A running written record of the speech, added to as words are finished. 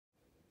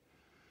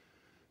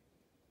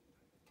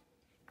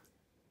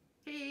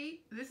Hey,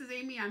 this is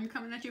Amy. I'm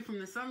coming at you from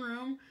the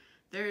sunroom.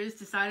 There is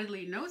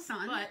decidedly no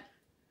sun, but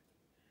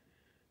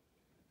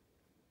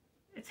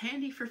it's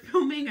handy for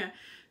filming a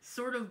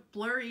sort of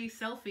blurry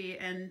selfie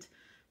and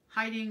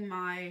hiding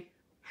my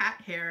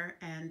hat hair,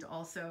 and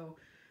also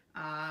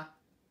I'm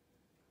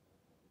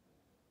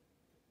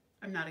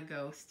not a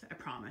ghost, I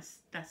promise.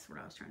 That's what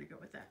I was trying to go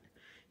with that.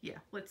 Yeah,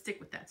 let's stick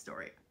with that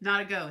story.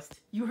 Not a ghost.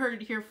 You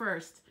heard it here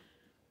first.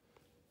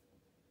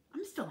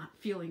 I'm still not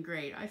feeling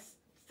great. I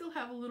still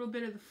have a little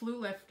bit of the flu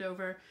left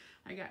over.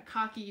 I got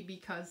cocky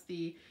because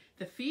the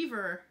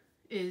fever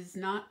is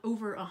not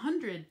over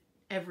 100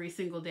 every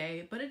single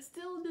day, but it's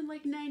still in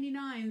like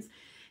 99s.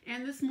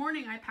 And this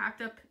morning I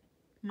packed up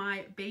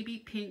my baby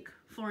pink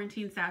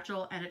Florentine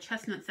satchel and a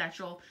chestnut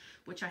satchel,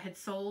 which I had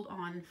sold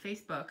on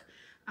Facebook.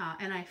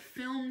 And I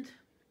filmed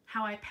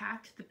how I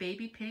packed the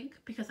baby pink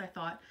because I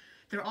thought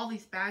there are all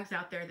these bags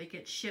out there that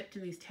get shipped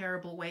in these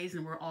terrible ways,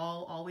 and we're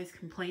all always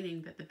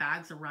complaining that the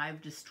bags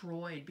arrive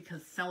destroyed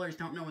because sellers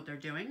don't know what they're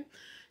doing.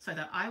 So I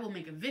thought I will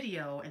make a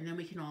video, and then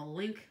we can all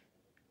link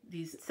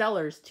these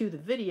sellers to the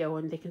video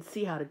and they can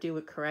see how to do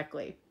it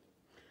correctly.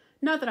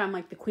 Not that I'm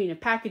like the queen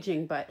of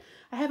packaging, but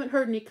I haven't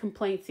heard any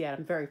complaints yet.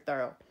 I'm very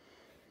thorough.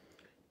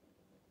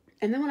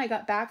 And then when I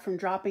got back from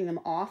dropping them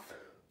off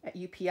at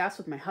UPS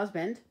with my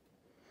husband,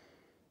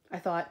 I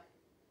thought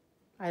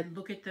I'd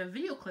look at the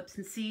video clips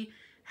and see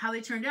how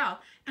they turned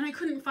out. And I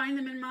couldn't find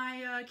them in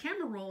my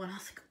camera roll. And I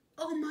was like,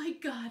 oh my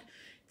God,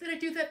 did I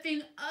do that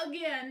thing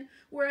again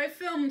where I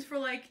filmed for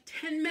like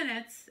 10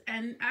 minutes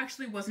and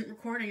actually wasn't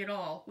recording at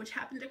all, which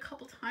happened a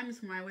couple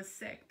times when I was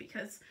sick,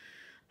 because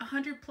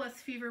 100+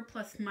 fever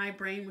plus my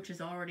brain, which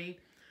is already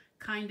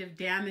kind of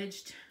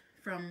damaged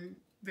from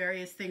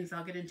various things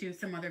I'll get into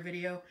some other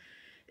video.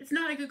 It's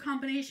not a good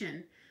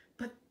combination,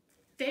 but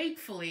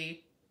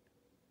thankfully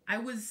I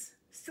was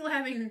still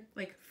having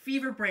like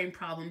fever brain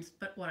problems,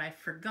 but what I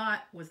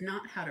forgot was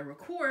not how to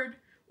record,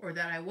 or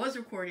that I was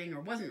recording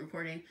or wasn't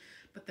recording,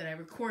 but that I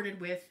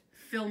recorded with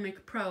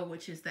Filmic Pro,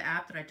 which is the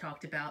app that I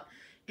talked about,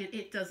 and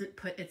it doesn't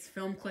put its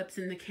film clips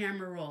in the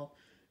camera roll.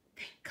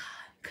 Thank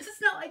God, because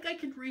it's not like I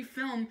could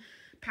refilm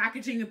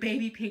packaging a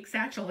baby pink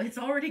satchel. It's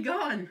already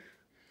gone.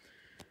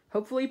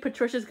 Hopefully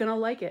Patricia's gonna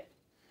like it.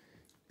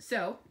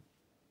 So,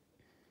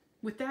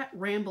 with that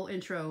ramble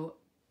intro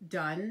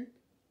done,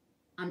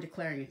 I'm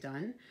declaring it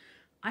done.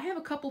 I have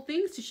a couple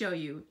things to show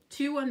you.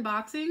 2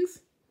 unboxings.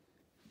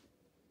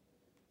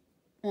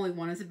 Only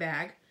one is a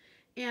bag.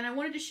 And I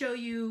wanted to show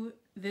you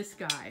this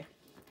guy.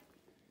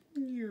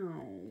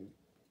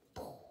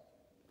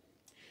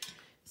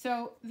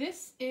 So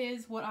this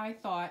is what I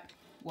thought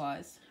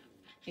was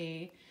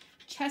a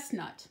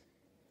chestnut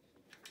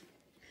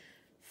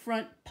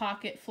front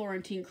pocket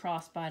Florentine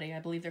crossbody.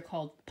 I believe they're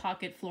called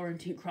pocket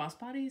Florentine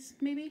crossbodies,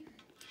 maybe?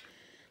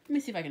 Let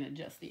me see if I can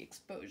adjust the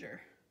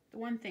exposure. The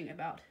one thing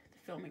about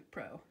the Filmic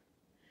Pro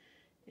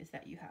is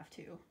that you have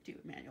to do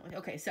it manually.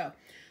 Okay, so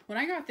when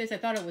I got this, I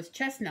thought it was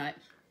chestnut,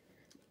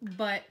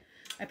 but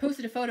I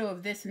posted a photo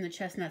of this in the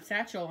chestnut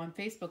satchel on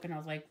Facebook, and I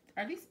was like,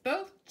 are these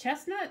both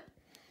chestnut?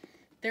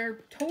 They're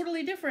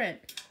totally different.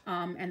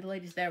 And the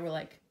ladies there were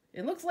like,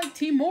 it looks like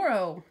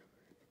Timoro.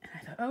 And I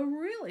thought, oh,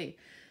 really?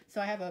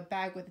 So I have a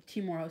bag with a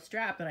Timoro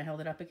strap, and I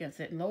held it up against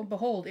it, and lo and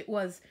behold, it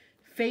was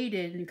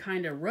faded and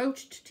kind of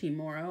roached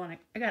Timoro, and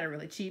I got it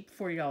really cheap,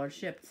 $40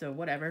 shipped, so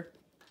whatever.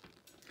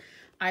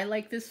 I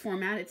like this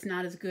format. It's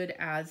not as good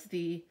as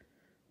the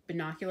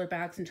binocular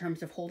bags in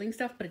terms of holding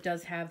stuff, but it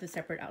does have the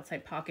separate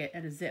outside pocket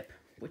and a zip,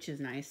 which is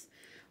nice.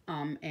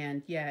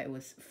 And yeah, it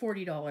was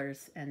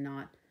 $40 and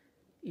not,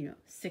 you know,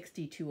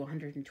 60 to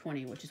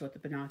 120, which is what the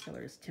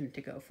binoculars tend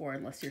to go for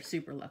unless you're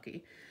super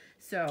lucky.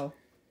 So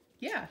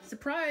yeah,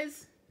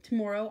 surprise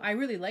tomorrow. I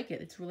really like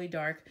it. It's really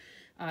dark.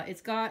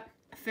 It's got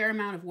a fair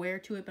amount of wear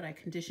to it, but I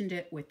conditioned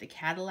it with the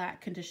Cadillac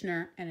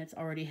conditioner, and it's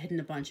already hidden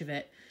a bunch of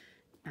it.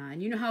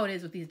 And you know how it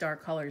is with these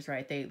dark colors,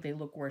 right? They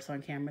look worse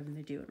on camera than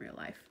they do in real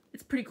life.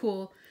 It's pretty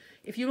cool.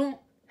 If you don't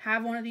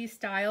have one of these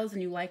styles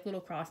and you like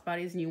little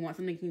crossbodies and you want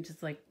something you can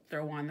just like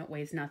throw on that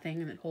weighs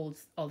nothing and it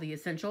holds all the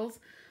essentials,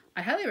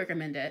 I highly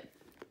recommend it.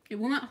 It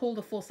will not hold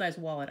a full-size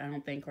wallet, I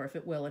don't think, or if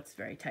it will, it's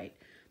very tight.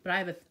 But I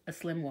have a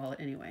slim wallet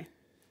anyway.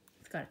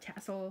 It's got a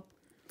tassel.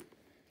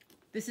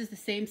 This is the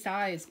same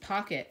size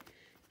pocket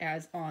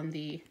as on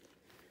the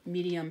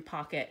medium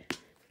pocket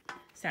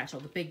satchel,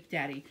 the Big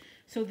Daddy.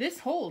 So this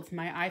holds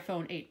my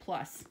iPhone 8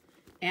 Plus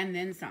and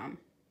then some,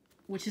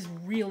 which is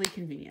really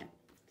convenient.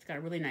 It's got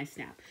a really nice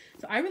snap.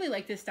 So I really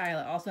like this style.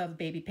 I also have a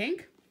baby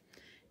pink,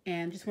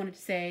 and just wanted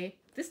to say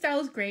this style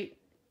is great.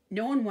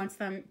 No one wants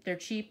them. They're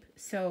cheap.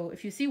 So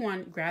if you see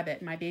one, grab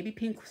it. My baby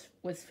pink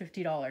was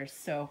 $50.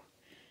 So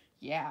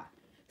yeah,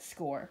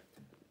 score.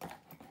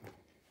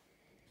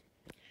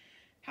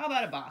 How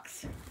about a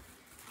box?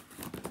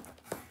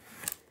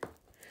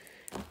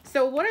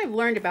 So what I've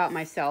learned about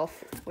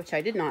myself, which I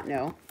did not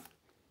know,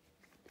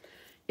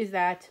 is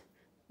that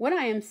when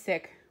I am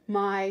sick,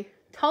 my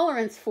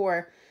tolerance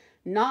for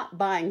not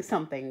buying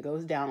something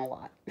goes down a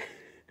lot.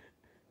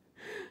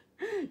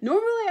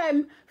 Normally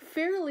I'm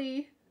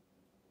fairly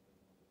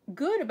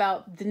good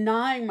about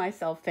denying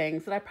myself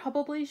things that I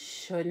probably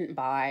shouldn't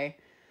buy,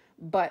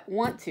 but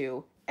want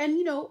to. And,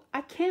 you know,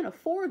 I can't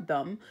afford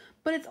them,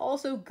 but it's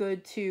also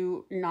good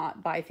to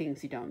not buy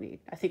things you don't need.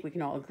 I think we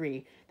can all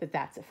agree that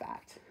that's a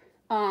fact.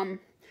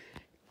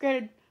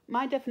 Granted,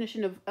 my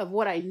definition of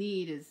what I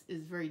need is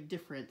very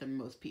different than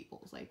most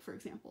people's. Like, for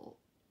example,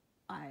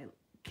 I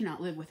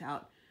cannot live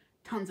without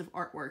tons of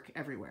artwork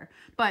everywhere.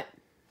 But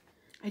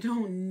I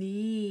don't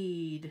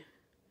need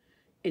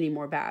any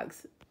more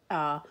bags.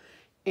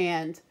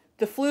 And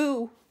the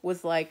flu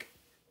was like,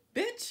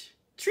 bitch,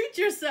 treat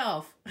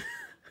yourself.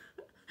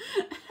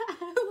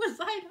 Who was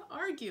I to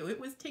argue? It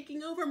was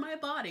taking over my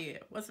body.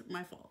 It wasn't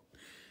my fault.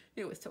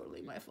 It was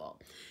totally my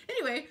fault.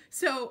 Anyway,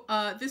 so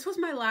this was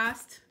my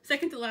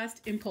second to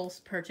last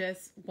impulse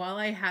purchase while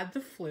I had the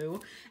flu,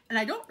 and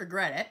I don't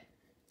regret it.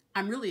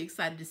 I'm really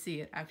excited to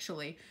see it,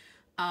 actually.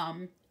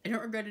 I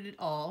don't regret it at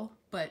all,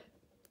 but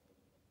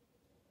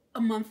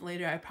a month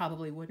later, I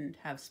probably wouldn't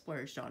have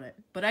splurged on it,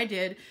 but I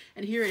did,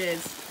 and here it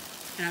is,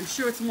 and I'm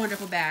sure it's a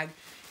wonderful bag,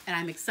 and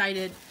I'm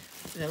excited.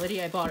 The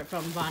lady I bought it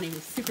from, Bonnie,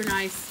 was super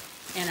nice,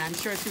 and I'm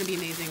sure it's going to be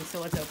amazing,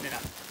 so let's open it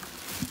up.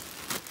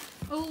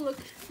 Oh, look,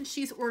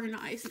 she's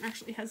organized and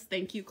actually has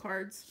thank you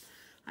cards.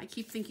 I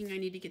keep thinking I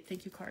need to get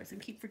thank you cards and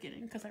keep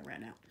forgetting because I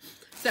ran out.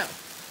 So,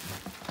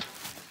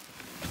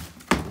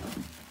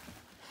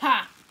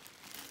 ha!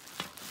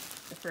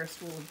 The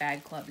first rule of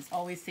bag club is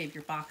always save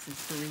your boxes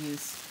for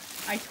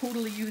reuse. I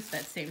totally used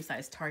that same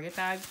size Target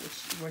bag,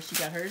 where she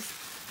got hers,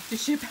 to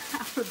ship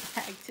out a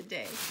bag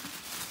today.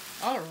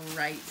 All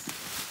right.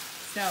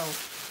 So,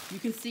 you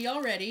can see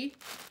already,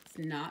 it's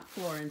not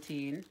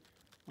Florentine.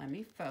 Let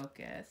me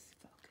focus.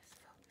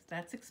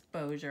 That's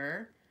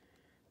exposure.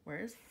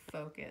 Where's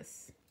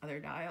focus? Other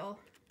dial.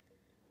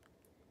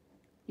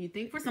 You'd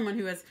think for someone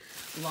who has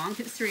a long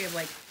history of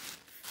like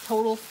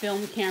total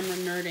film camera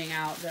nerding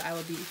out that I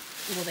would be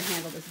able to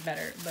handle this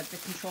better, but the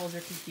controls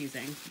are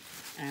confusing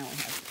and I only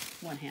have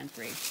one hand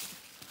free.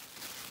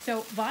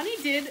 So Bonnie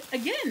did,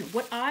 again,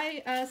 what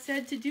I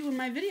said to do in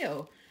my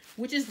video,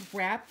 which is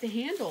wrap the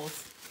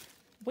handles.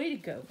 Way to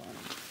go, Bonnie.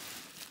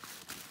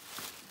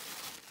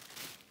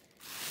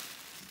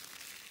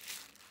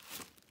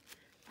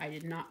 I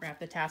did not wrap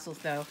the tassels,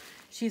 though.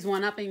 She's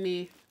one-upping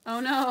me. Oh,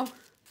 no.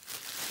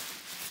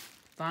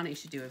 Bonnie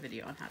should do a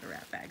video on how to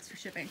wrap bags for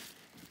shipping.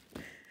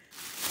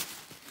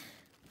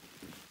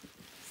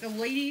 So,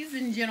 ladies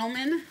and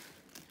gentlemen,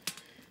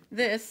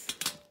 this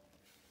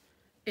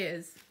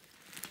is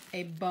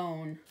a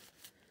bone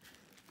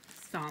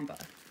Samba.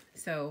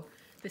 So,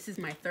 this is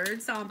my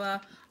third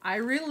Samba. I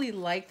really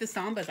like the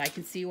Sambas. I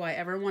can see why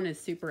everyone is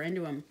super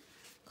into them.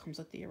 Comes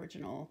with the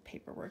original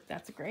paperwork.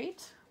 That's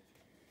great.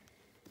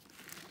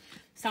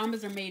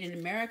 Sambas are made in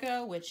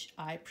America, which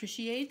I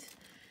appreciate.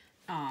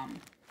 Oh,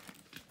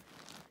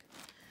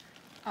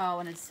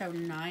 and it's so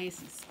nice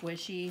and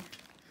squishy.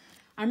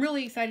 I'm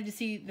really excited to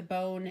see the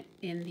bone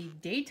in the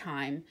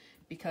daytime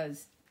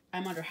because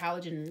I'm under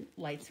halogen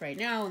lights right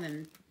now, and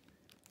then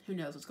who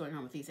knows what's going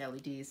on with these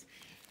LEDs.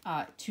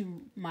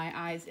 To my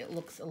eyes, it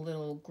looks a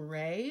little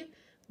gray,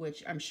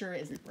 which I'm sure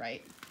isn't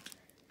right.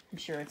 I'm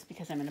sure it's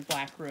because I'm in a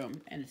black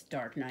room and it's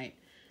dark night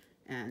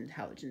and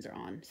halogens are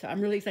on. So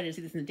I'm really excited to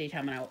see this in the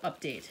daytime, and I will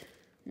update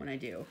when I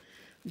do.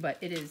 But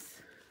it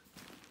is,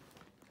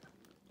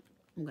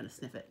 I'm gonna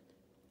sniff it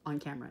on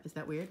camera. Is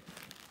that weird?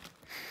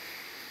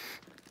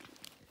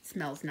 It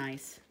smells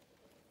nice.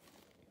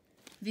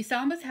 The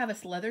Sambas have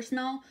a leather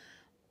smell,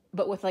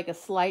 but with like a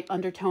slight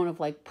undertone of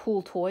like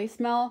pool toy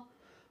smell.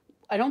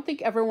 I don't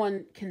think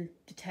everyone can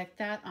detect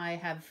that. I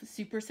have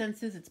super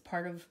senses. It's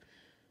part of,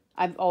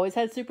 I've always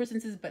had super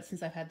senses, but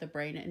since I've had the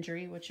brain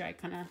injury, which I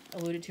kind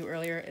of alluded to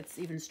earlier, it's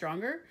even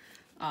stronger.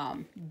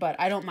 But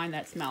I don't mind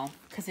that smell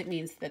because it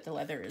means that the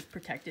leather is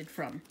protected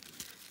from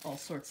all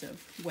sorts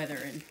of weather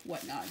and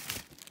whatnot.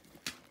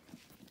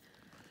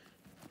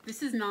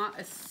 This is not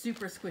a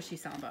super squishy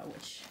Samba,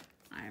 which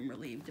I am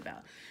relieved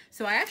about.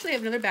 So I actually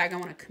have another bag I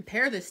want to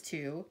compare this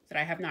to that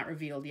I have not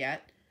revealed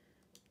yet.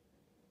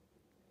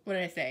 What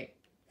did I say?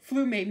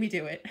 Flu made me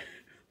do it.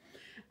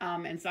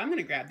 And so I'm going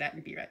to grab that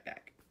and be right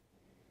back.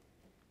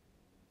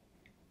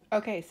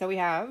 Okay, so we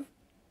have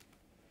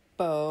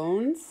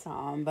bone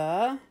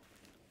Samba.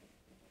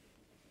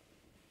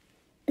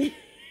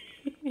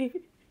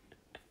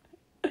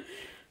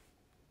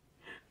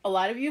 A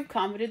lot of you have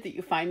commented that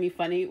you find me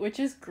funny, which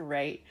is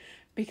great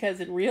because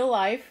in real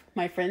life,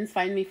 my friends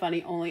find me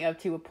funny only up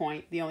to a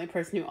point. The only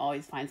person who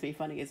always finds me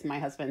funny is my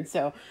husband.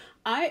 So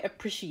I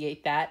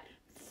appreciate that.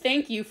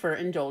 Thank you for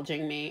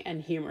indulging me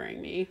and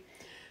humoring me.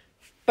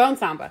 Bone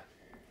Samba.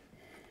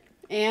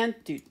 And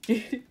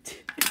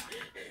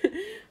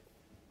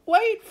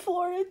white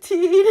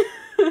Florentine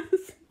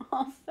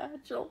small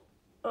satchel.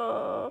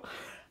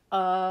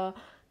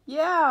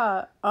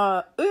 Yeah.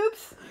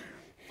 Oops.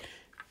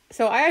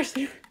 So I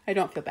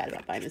don't feel bad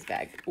about buying this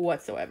bag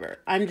whatsoever.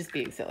 I'm just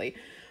being silly.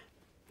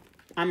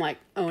 I'm like,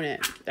 own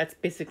it. That's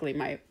basically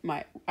my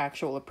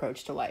actual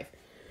approach to life.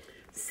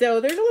 So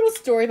there's a little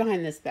story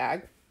behind this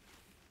bag.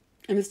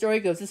 And the story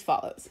goes as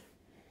follows.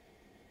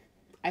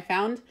 I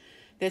found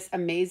this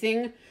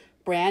amazing,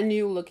 brand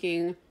new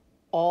looking,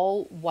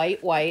 all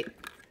white.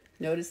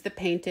 Notice the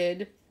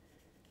painted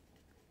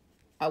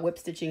whip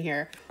stitching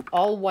here.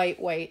 All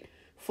white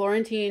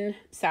Florentine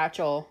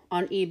satchel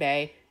on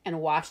eBay,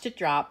 and watched it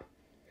drop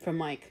from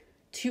like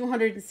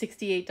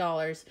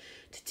 $268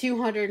 to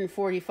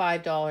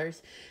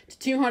 $245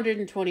 to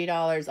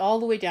 $220, all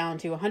the way down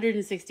to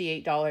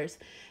 $168.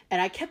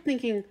 And I kept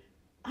thinking,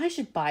 I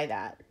should buy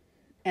that.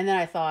 And then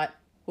I thought,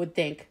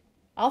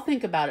 I'll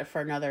think about it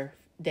for another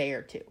day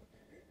or two.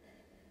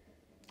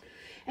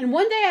 And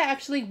one day I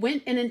actually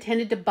went and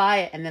intended to buy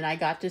it, and then I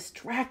got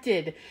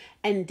distracted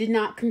and did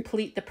not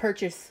complete the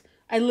purchase.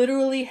 I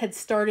literally had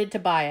started to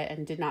buy it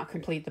and did not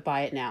complete the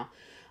buy it now.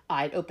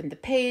 I'd opened the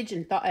page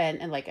and thought,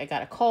 and like I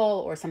got a call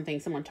or something,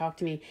 someone talked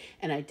to me,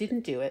 and I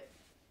didn't do it.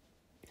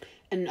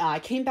 And I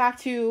came back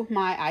to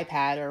my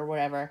iPad or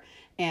whatever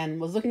and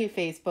was looking at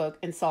Facebook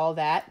and saw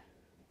that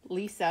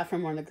Lisa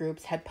from one of the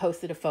groups had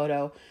posted a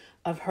photo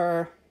of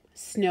her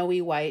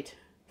snowy white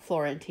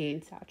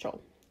Florentine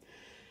satchel.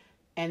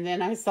 And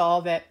then I saw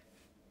that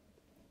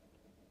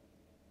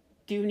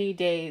Dooney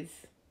Days,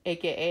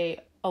 aka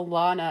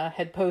Alana,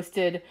 had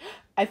posted,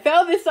 I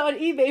found this on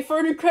eBay for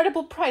an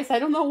incredible price. I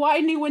don't know why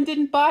anyone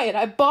didn't buy it.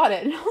 I bought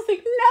it. And I was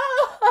like, no!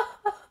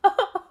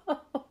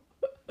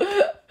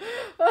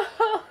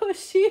 Oh,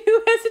 she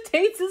who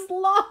hesitates is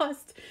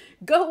lost.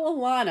 Go,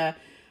 Alana.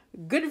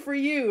 Good for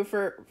you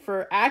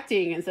for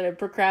acting instead of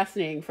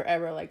procrastinating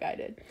forever like I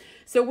did.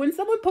 So when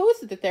someone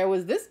posted that there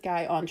was this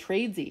guy on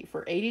Tradesy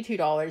for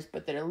 $82,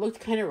 but that it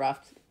looked kind of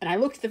rough, and I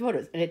looked at the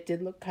photos and it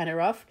did look kind of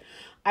rough,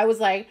 I was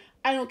like,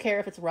 I don't care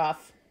if it's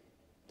rough.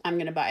 I'm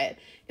going to buy it.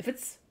 If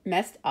it's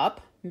messed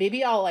up,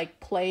 maybe I'll like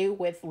play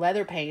with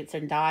leather paints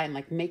and dye and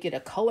like make it a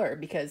color,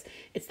 because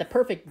it's the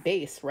perfect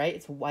base, right?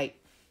 It's white.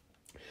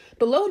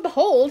 But lo and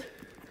behold,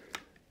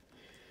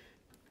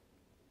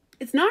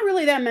 it's not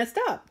really that messed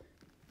up.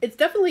 It's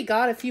definitely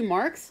got a few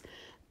marks,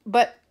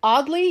 but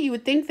oddly, you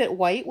would think that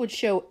white would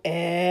show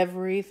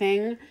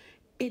everything.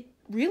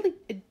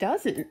 It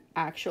doesn't,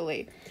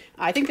 actually.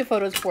 I think the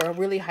photos were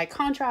really high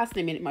contrast.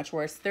 They made it much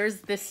worse.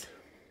 There's this,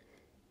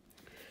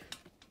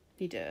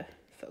 need to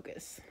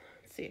focus.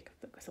 Let's see, I can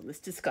focus on this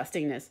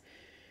disgustingness.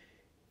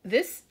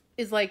 This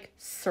is like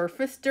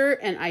surface dirt,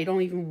 and I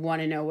don't even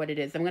want to know what it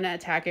is. I'm going to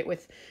attack it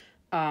with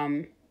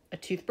a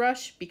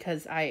toothbrush,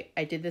 because I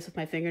did this with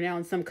my fingernail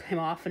and some came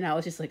off, and I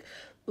was just like,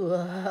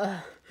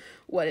 ugh,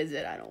 what is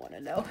it? I don't want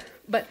to know.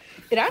 But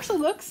it actually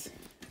looks,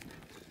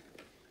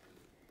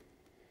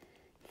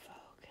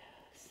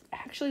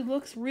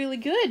 really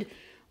good.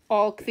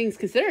 All things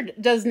considered,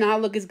 does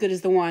not look as good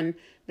as the one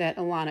that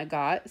Alana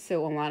got.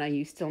 So Alana,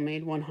 you still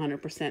made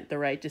 100% the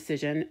right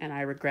decision, and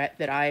I regret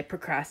that I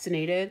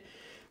procrastinated.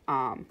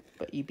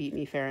 But you beat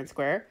me fair and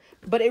square.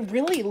 But it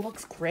really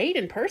looks great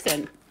in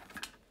person.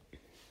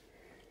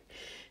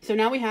 So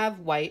now we have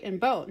white and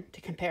bone to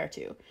compare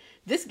to.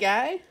 This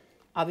guy,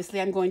 obviously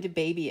I'm going to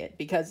baby it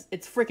because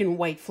it's freaking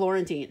white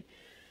Florentine.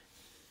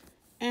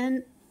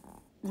 And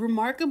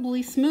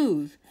remarkably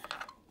smooth,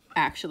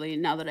 actually,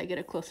 now that I get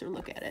a closer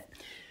look at it.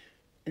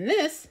 And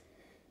this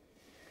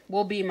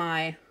will be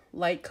my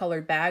light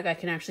colored bag I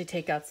can actually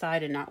take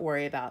outside and not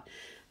worry about,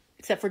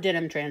 except for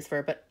denim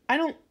transfer. But I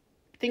don't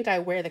think I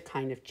wear the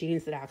kind of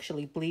jeans that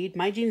actually bleed.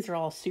 My jeans are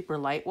all super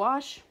light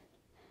wash,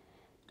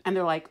 and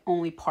they're like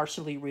only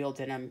partially real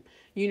denim.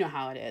 You know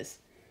how it is.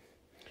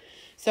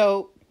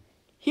 So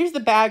here's the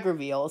bag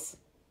reveals.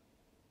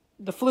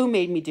 The flu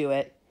made me do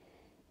it.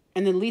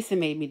 And then Lisa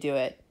made me do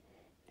it.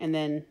 And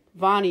then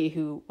Vani,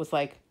 who was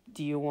like,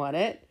 do you want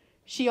it?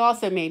 She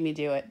also made me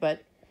do it,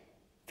 but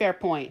fair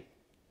point.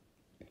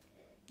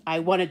 I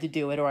wanted to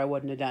do it or I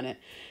wouldn't have done it.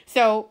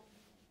 So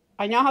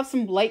I now have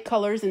some light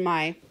colors in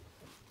my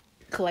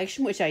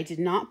collection, which I did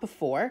not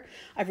before.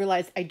 I've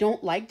realized I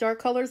don't like dark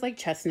colors like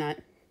chestnut.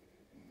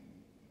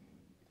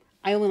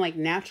 I only like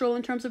natural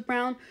in terms of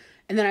brown.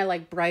 And then I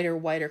like brighter,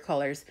 whiter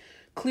colors,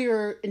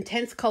 clearer,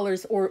 intense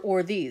colors,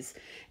 or these.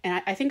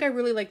 And I think I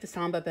really like the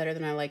Samba better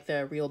than I like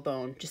the real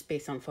bone, just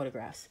based on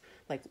photographs,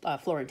 like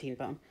Florentine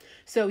bone.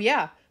 So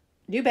yeah,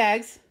 new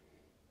bags.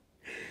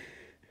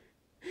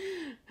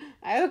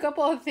 I have a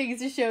couple of things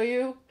to show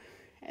you,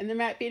 and there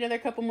might be another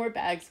couple more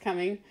bags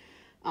coming.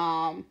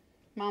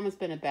 Mama's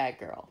been a bad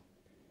girl.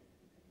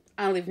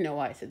 I don't even know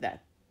why I said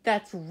that.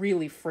 That's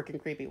really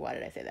freaking creepy. Why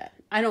did I say that?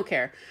 I don't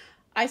care.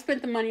 I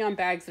spent the money on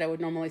bags that I would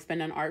normally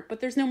spend on art, but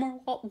there's no more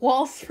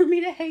walls for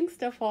me to hang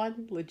stuff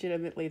on.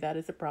 Legitimately, that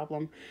is a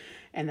problem,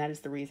 and that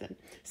is the reason.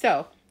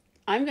 So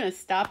I'm going to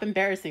stop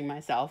embarrassing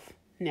myself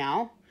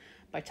now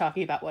by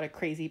talking about what a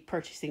crazy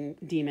purchasing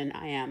demon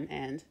I am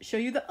and show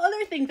you the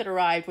other thing that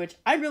arrived, which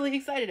I'm really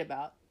excited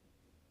about.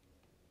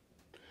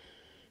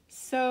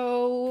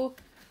 So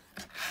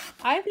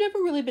I've never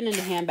really been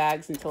into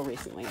handbags until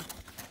recently.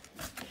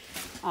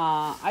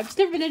 I've just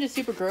never been into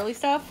super girly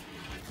stuff.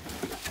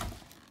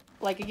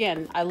 Like,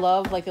 again, I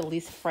love like the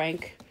Lisa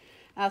Frank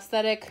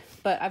aesthetic,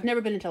 but I've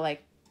never been into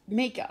like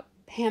makeup,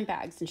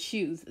 handbags, and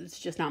shoes. It's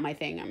just not my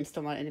thing. I'm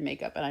still not into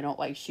makeup, and I don't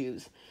like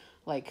shoes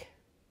like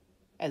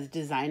as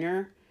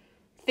designer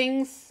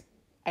things.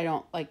 I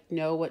don't like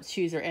know what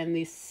shoes are in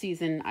this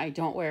season. I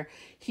don't wear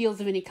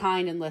heels of any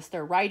kind unless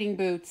they're riding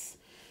boots,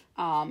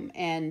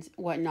 and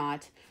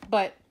whatnot.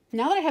 But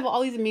now that I have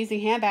all these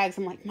amazing handbags,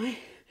 I'm like,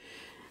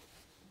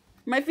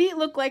 my feet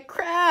look like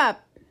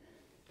crap.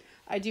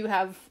 I do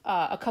have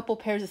a couple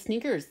pairs of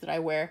sneakers that I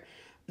wear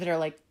that are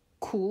like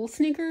cool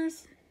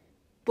sneakers,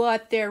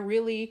 but they're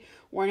really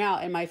worn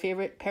out. And my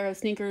favorite pair of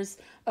sneakers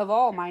of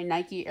all, my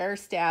Nike Air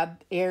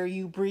Stab Air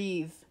You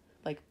Breathe,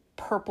 like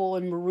purple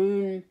and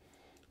maroon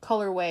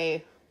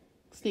colorway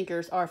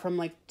sneakers, are from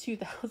like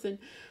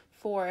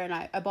 2004. And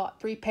I bought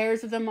 3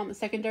 pairs of them on the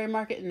secondary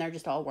market, and they're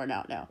just all worn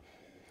out now.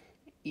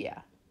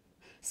 Yeah.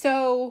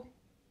 So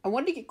I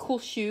wanted to get cool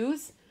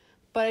shoes,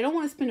 but I don't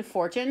want to spend a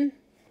fortune.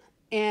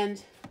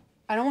 And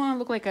I don't want to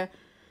look like a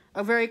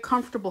very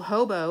comfortable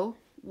hobo,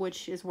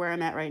 which is where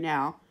I'm at right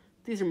now.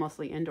 These are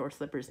mostly indoor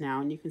slippers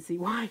now, and you can see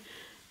why.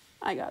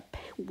 I got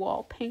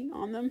wall paint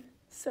on them.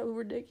 So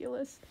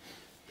ridiculous.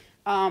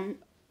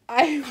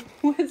 I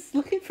was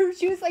looking for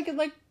shoes I could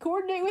like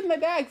coordinate with my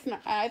bags, and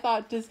I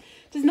thought, does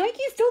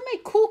Nike still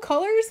make cool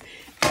colors?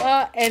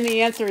 And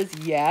the answer is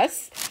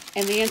yes.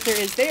 And the answer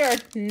is they are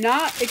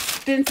not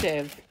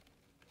expensive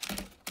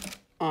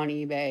on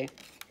eBay.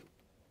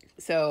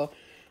 So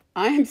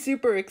I am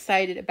super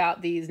excited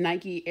about these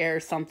Nike Air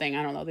something.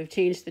 I don't know. They've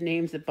changed the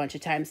names a bunch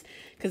of times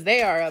because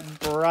they are a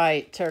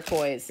bright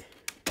turquoise.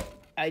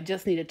 I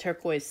just need a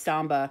turquoise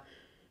Samba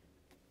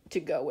to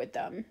go with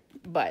them.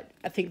 But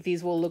I think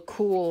these will look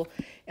cool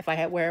if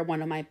I wear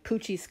one of my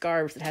Poochie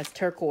scarves that has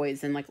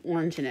turquoise and like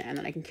orange in it. And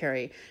then I can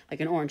carry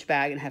like an orange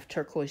bag and have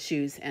turquoise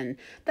shoes. And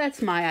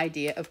that's my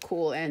idea of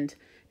cool. And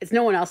it's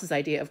no one else's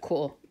idea of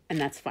cool. And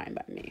that's fine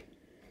by me.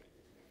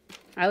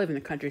 I live in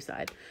the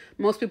countryside.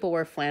 Most people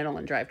wear flannel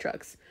and drive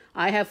trucks.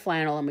 I have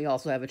flannel and we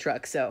also have a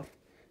truck, so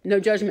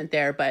no judgment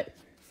there, but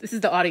this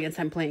is the audience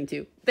I'm playing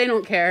to. They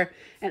don't care,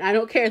 and I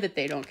don't care that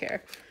they don't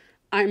care.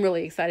 I'm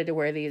really excited to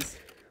wear these.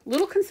 A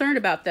little concerned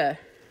about the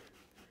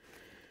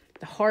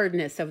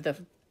hardness of the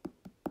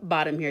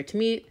bottom here. To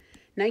me,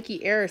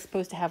 Nike Air is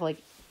supposed to have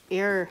like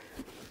air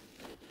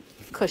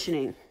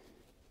cushioning,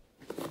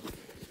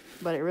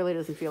 but it really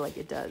doesn't feel like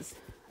it does.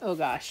 Oh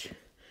gosh.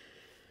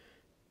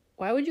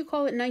 Why would you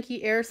call it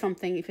Nike Air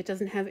something if it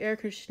doesn't have air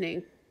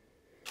conditioning?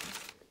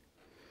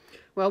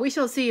 Well, we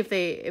shall see if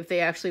they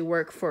actually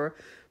work for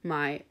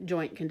my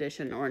joint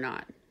condition or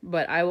not.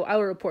 But I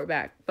will report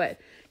back.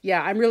 But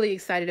yeah, I'm really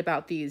excited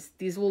about these.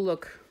 These will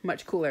look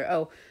much cooler.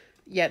 Oh,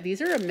 yeah,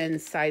 these are a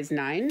men's size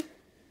 9.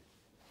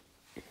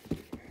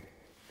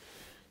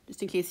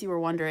 Just in case you were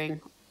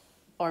wondering,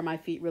 are my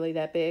feet really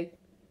that big?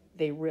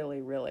 They really,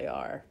 really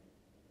are.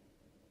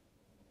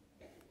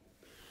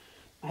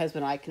 My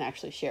husband and I can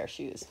actually share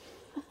shoes.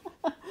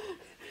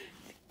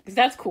 Because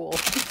that's cool.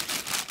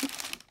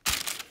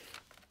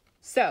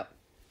 So,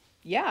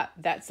 yeah,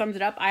 that sums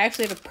it up. I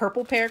actually have a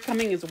purple pair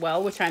coming as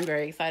well, which I'm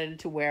very excited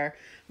to wear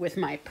with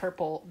my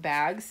purple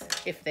bags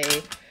if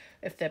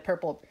the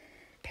purple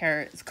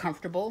pair is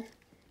comfortable.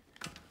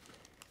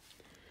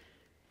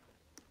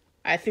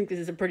 I think this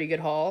is a pretty good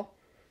haul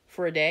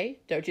for a day,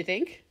 don't you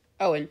think?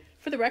 Oh, and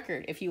for the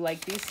record, if you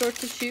like these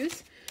sorts of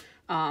shoes,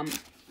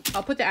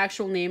 I'll put the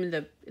actual name in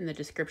the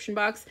description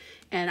box.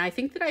 And I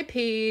think that I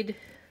paid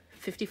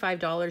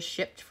 $55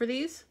 shipped for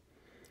these.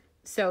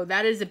 So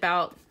that is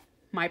about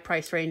my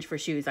price range for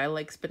shoes. I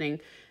like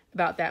spending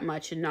about that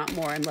much and not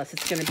more unless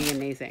it's going to be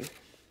amazing.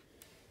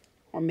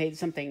 Or made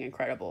something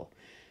incredible.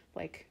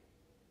 Like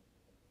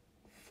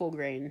full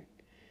grain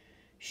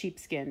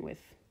sheepskin with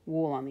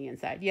wool on the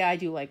inside. Yeah, I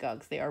do like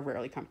Uggs. They are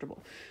rarely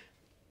comfortable.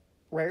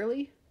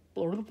 Rarely?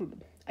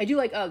 I do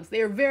like Uggs.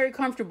 They are very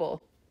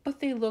comfortable.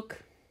 But they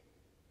look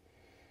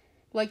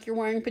like you're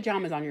wearing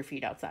pajamas on your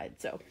feet outside.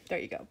 So there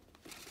you go.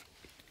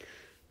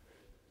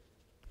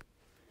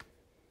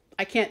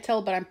 I can't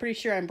tell, but I'm pretty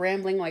sure I'm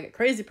rambling like a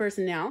crazy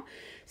person now.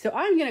 So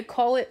I'm going to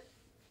call it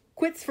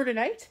quits for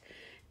tonight.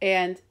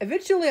 And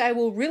eventually I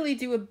will really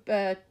do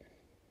a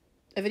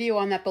video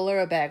on that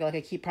Bolero bag like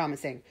I keep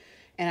promising.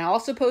 And I'll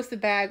also post the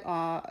bag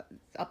on,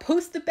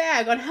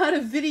 how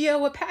to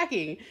video a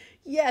packing.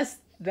 Yes,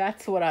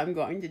 that's what I'm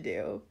going to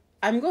do.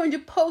 I'm going to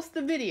post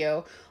the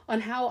video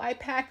on how I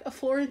pack a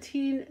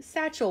Florentine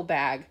satchel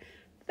bag.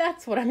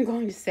 That's what I'm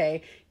going to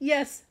say.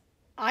 Yes,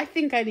 I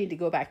think I need to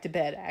go back to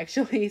bed,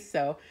 actually.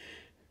 So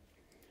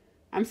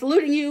I'm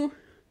saluting you,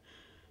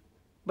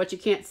 but you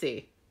can't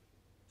see.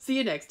 See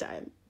you next time.